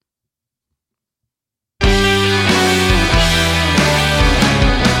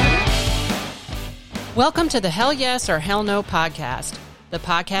Welcome to the Hell Yes or Hell No podcast, the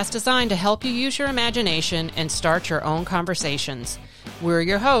podcast designed to help you use your imagination and start your own conversations. We're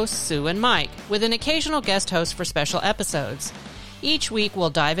your hosts, Sue and Mike, with an occasional guest host for special episodes. Each week we'll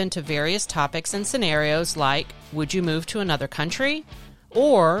dive into various topics and scenarios like, would you move to another country?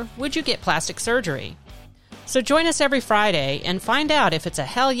 Or would you get plastic surgery? So join us every Friday and find out if it's a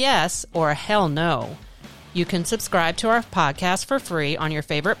hell yes or a hell no. You can subscribe to our podcast for free on your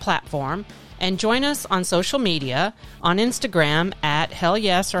favorite platform and join us on social media, on Instagram at hell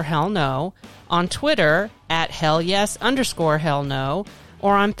yes or hell no, on Twitter at hell yes _ hell no,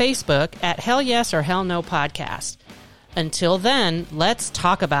 or on Facebook at hell yes or hell no podcast. Until then, let's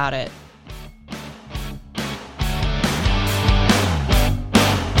talk about it.